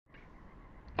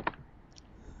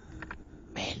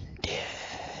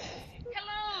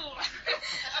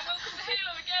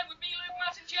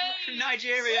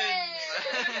Nigerians!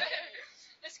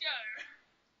 Let's go.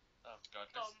 Oh god.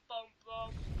 Bum bum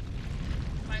bum.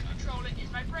 My controller is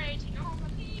vibrating. Oh my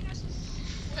penis.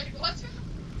 Wait, what?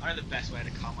 I know the best way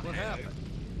to come on What Halo. happened?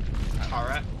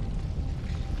 Turret.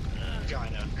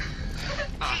 Vagina.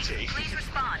 Chief, please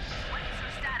respond. What is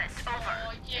your status? Over.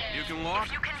 Oh yeah. You can walk.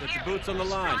 If you can Set hear your boots on the me,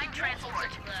 line. prime transport.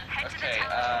 Head to the Okay,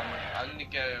 town. I'm gonna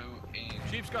go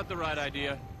in. Chief's got the right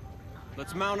idea.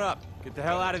 Let's mount up. Get the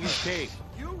hell out of these caves.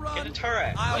 You Get run. the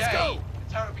turret. Let's go.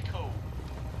 The turret would be cool.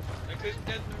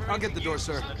 I'll get the door,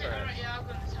 sir. Okay, alright, yeah, I'll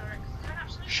go to the turret. I can't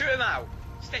absolutely Shoot him out.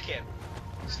 Stick him.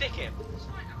 Stick him.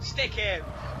 Stick him.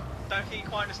 Don't think you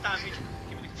quite understand me.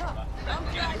 Give me the controller.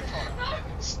 Give me the controller.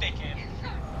 Stick him.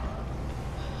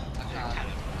 I can't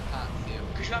see him.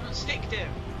 Because you haven't sticked him.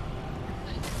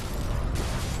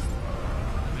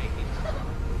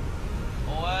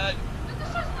 Forward. But the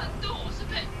fact that door's a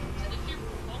bit to the fuel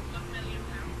of £1 million.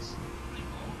 Probably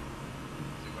more.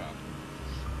 Too well.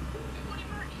 What do you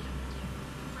reckon?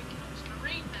 Freaking Oscar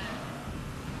Reed there.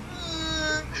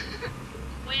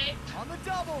 Whip. On the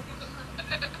double.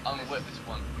 I'm gonna whip this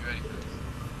one. You ready for this?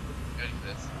 You ready for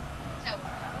this?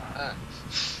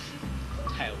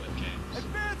 Tail whip, James.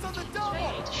 Advance on the double.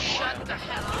 Ready to shut the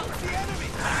hell up. The enemy.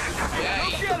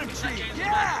 Yay! Go get him, Chief.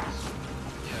 Yeah.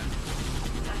 Yeah.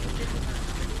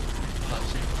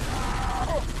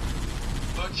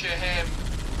 Butcher him.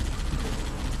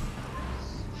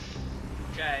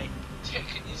 Jay. Can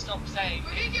you stop saying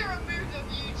We're gonna get removed off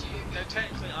YouTube. No,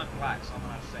 technically I'm black, so I'm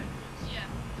allowed to say this. Yeah.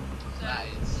 So, That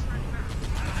is-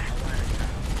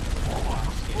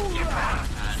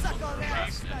 Suck on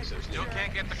that, sniper. Still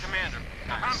can't get the commander.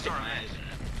 I'm sorry, man.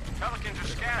 Pelicans are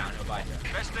scattered.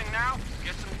 Best thing now,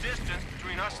 get some distance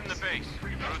between us and the base.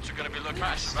 Brutes are gonna be looking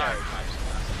for survivors.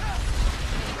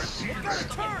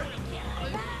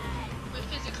 We're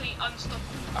physically unstoppable.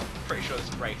 I'm pretty sure this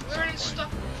breaks. We're an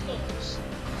unstoppable force.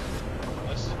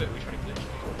 This is a bit we try to glitch.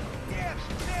 Damn,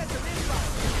 there's an inbound.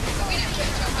 We didn't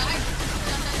get your back.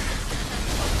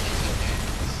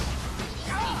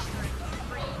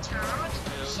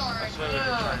 Sorry. I swear we were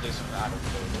trying to do some adult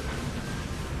building.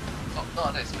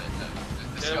 not this bit, no.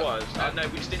 There was. No,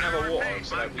 we just didn't have a water,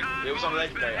 so like, it was on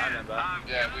legendary, I remember.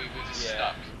 Yeah, we were just Yeah.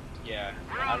 stuck. Yeah.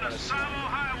 We're I on the remember Salo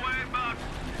Highway, Buck.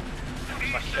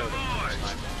 I killed him with a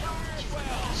sniper.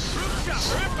 Group shot,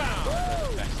 rebound.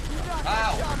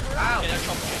 Ow! Ow! Get a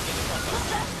chopper, get the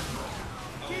chopper.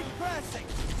 Keep pressing.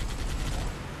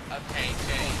 Okay,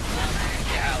 Jay.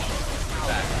 Get out.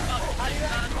 Back.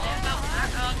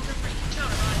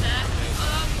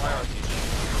 Priority.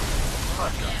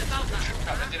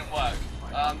 Crap, that didn't work.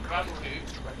 Round two.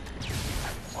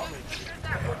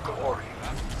 Glory.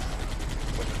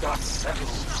 When the dust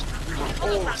settles, we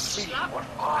will all see what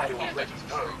I already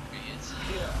know.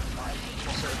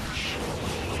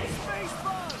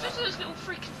 There's those little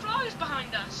freaking flies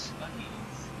behind us.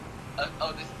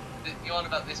 You're on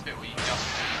about this bit where you jump.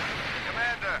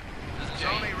 Commander, it's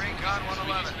only Recon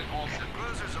 111. Awesome.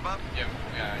 Cruisers above. Yeah,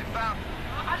 yeah. Found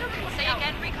I don't know what Say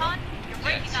again, Recon? You're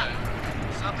breaking up.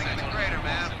 something in the crater,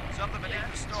 man. Something beneath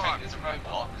the storm. There's a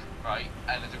roadblock, right,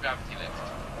 and there's a gravity lift.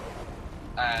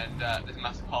 And there's a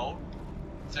massive hole.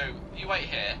 So you wait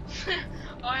here,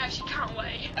 I actually can't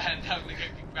wait. and I'm gonna go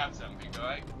grab something,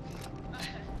 alright?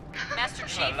 Master I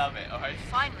Chief, love it, alright?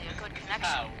 finally a good connection.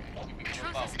 How? You become Truth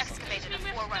involved has in something. excavated a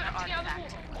Forerunner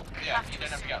artifact. Yeah, you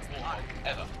don't have to get water,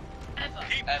 ever. Ever.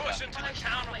 Keep Ever. pushing to the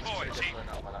town of Boy, Chief.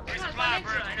 It's supply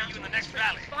birds meet you in the next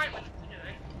valley. Fine with what you're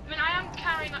doing. I mean, I am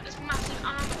carrying like this massive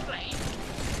armor plate.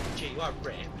 Gee, you are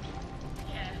ripped.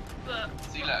 Yeah, but.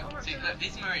 See, look,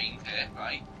 these marines here,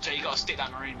 right? Jay, you gotta stick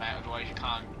that marine, mate, otherwise you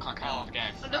can't carry on the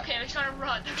game. Look at him, he's trying to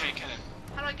run. Jay, kill him.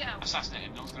 How do I get out? Assassinate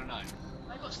him, no one's gonna know.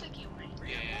 I got sticky on me.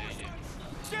 Yeah.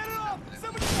 Get it up.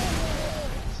 Somebody.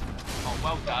 Oh,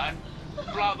 well done.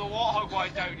 Blow the warthog, why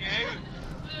don't you?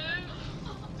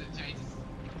 Jimmy, just...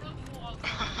 Blue.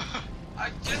 I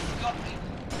just got it.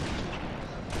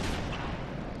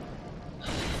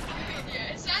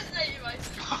 Yeah, assassinate you, mate.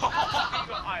 You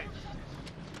got hype.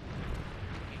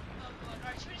 Oh god,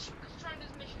 right, should we just try and do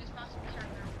this mission as fast as we can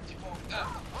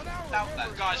now?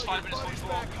 Guys, 5 minutes 44.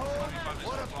 Back home.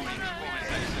 What a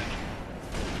beat.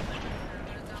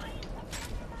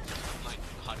 Like,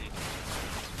 honey.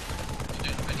 You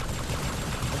don't have any.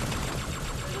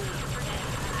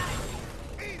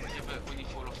 Yeah, but when you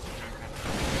fall off the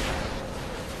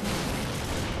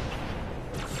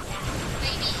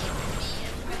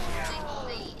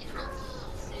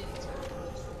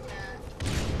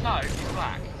no, he's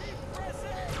black.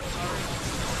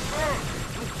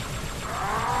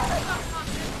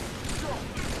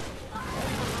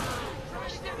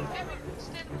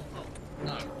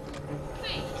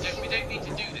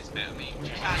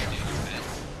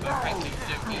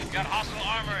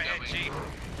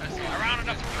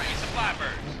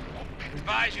 flybirds.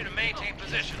 Advise you to maintain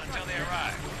position until they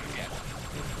arrive.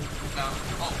 No.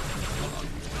 Oh, hold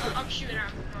on. I'm shooting out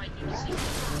from right, you can see.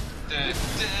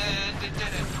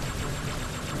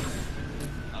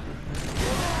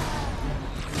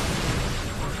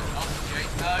 Okay,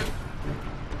 no.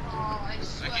 Oh, I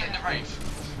swear. We're getting the race.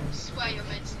 I swear you're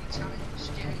mentally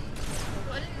challenged, Jay.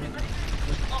 I didn't.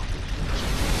 Oh,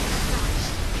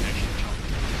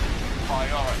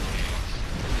 Priority.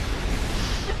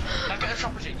 Now get the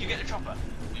chopper, Jake. You get the chopper.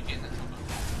 You getting the chopper.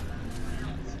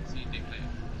 So you did clear.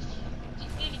 you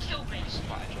nearly killed me.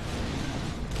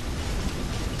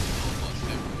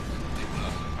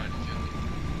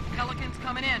 Pelicans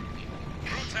coming in.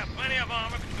 Troops have plenty of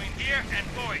armor between here and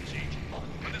Boise.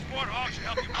 But this warthog should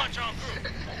help you punch on through.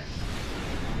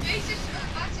 That's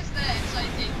just there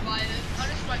inciting violence. I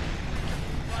just like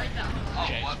ride that one. Oh,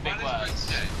 James, well, big one words. is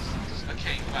James.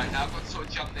 Okay, right, now I've got to sort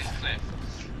of jump this cliff.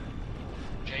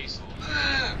 Jason.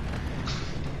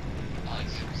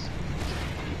 Nice.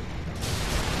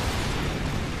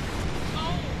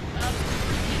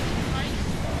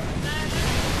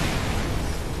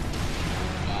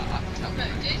 Oh, no,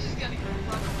 Jay's just gonna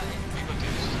run away. We got to do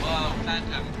this. Well,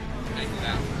 Phantom, take it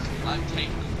out. I'm taking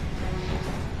them.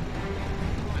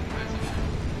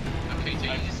 Okay,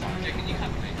 Jake, can you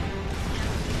have me?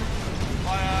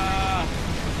 Fire!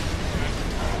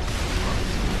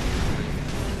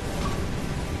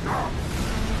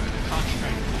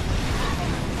 Concentrate.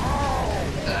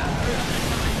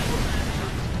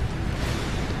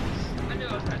 I knew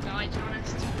I was gonna die, to be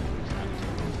honest.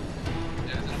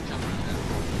 Yeah, there's a jump right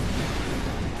there.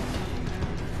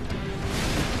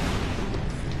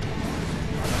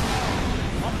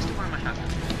 What was the one in my hand?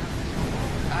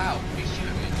 Ow, he's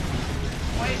shooting me.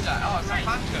 What is that? Oh, it's a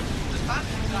phantom. There's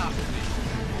phantoms after me.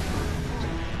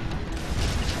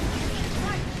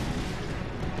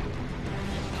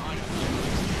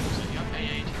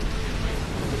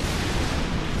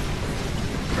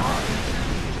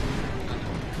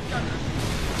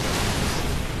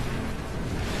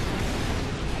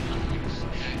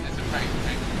 Okay, there's a break.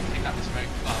 Pick up this break.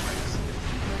 Oh, breaks.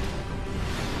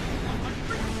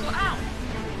 Got out!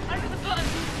 I got the button!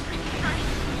 Freaking right!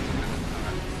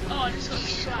 Oh, I just got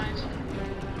slammed.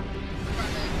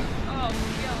 Oh,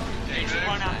 God. James,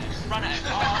 run at him. Run at him. Oh,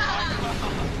 my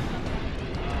God.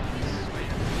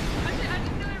 I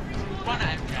didn't know every sport. Run at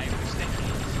him, James. We're sticking.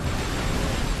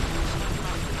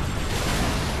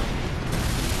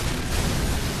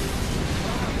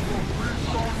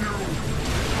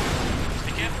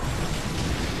 Stick him.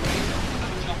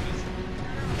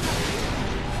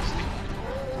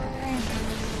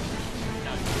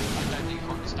 No, I don't think you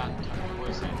understand what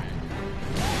we're saying.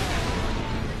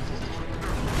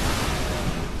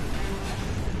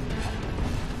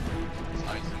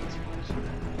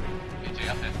 PJ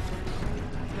up here.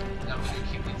 Now we're going to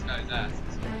kick these guys' ass.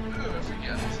 If we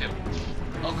get up this hill.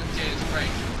 Oh, good, Jay's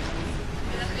break.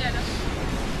 Yeah, that's...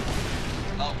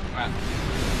 Oh, crap.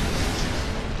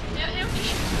 Yeah, he only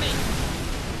shoots me.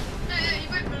 No, he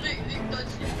won't believe Luke does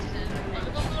shoot him. Like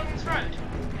the one along this road.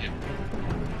 Yep.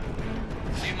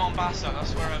 New Mombasa,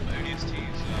 that's where Odious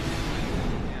T's.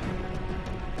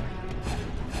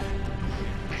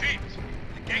 Chief,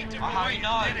 the gate to How Boise you is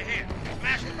know? dead ahead.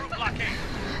 Smash the rope blockade.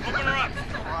 Open her up.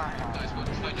 Guys, what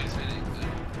if I just hit it?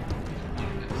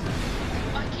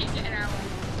 I keep getting out.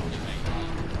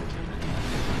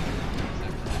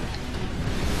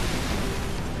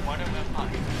 Why don't we have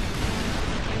money?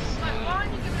 Like, why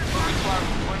aren't you giving it When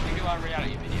back? we do our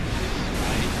reality videos,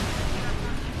 right?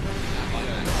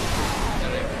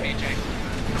 BJ.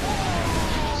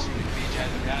 BJ,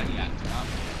 the reality actor.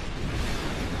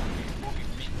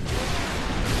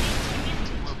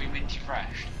 We'll be minty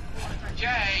fresh. Jay!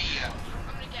 I'm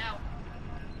gonna get out.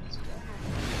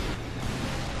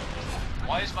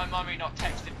 Why is my mummy not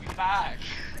texting me back?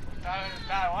 No,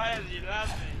 why does he love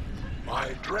me?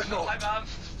 My dreadnought, Hi, Mum.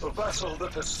 the vessel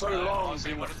that has so long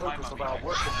been the focus of our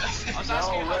worship, I was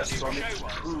asking you now how rests the on new its show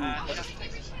was. true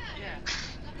Yeah.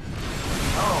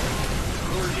 Now,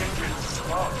 through the engine's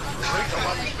spark, great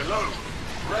amongst below,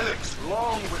 relics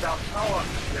long without power,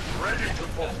 yet ready to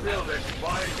fulfill their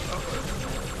divine purpose.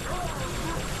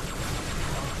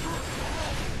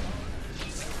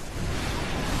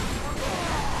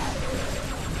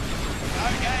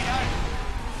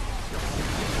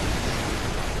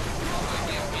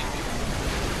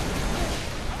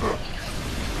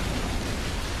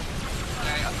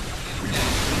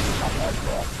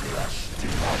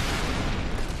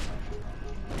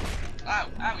 Ow,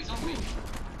 ow, he's on me.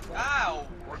 Ow!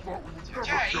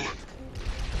 Jay!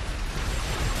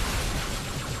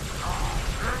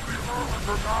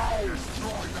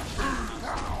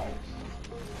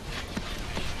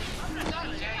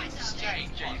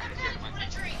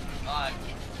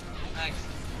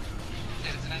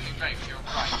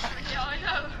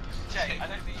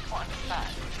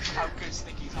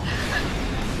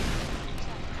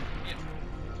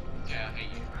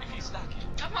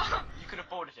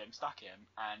 stuck him,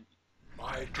 and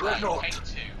My dreadnought, Take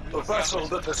two. the vessel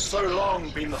that has so long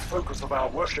been the focus of our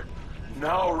worship,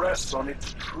 now rests on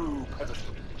its true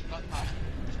pedestal.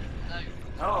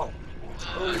 Now,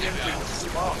 holy inklings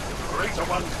spark the greater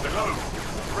ones below,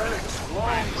 relics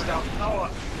long without power,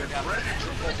 yet ready to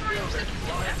fulfill their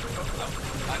divine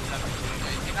purpose.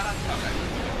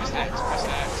 press X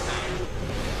now.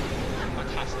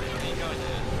 Fantastic. You go in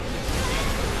there.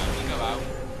 You go out.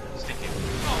 Stick it.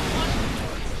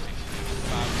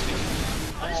 Stick it.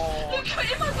 Look at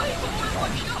it in my way for all of my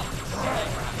shots.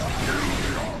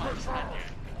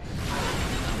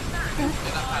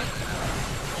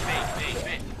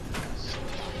 Bait.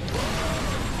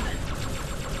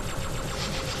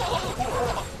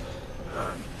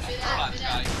 Right,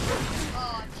 guys.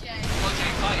 Oh, Jay. Come on,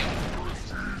 Jay, fight him.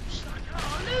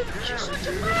 Oh, Luke, you're such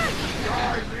a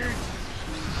wreck.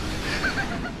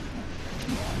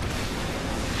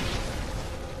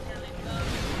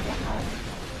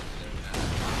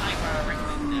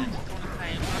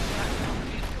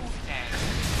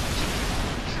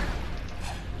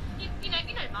 You know,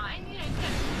 Martin.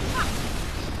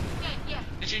 Yeah.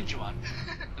 The ginger one.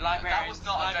 That was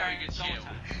not a very good shield.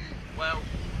 Well,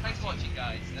 thanks for watching,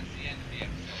 guys. That's the end of the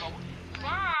episode.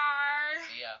 Bye.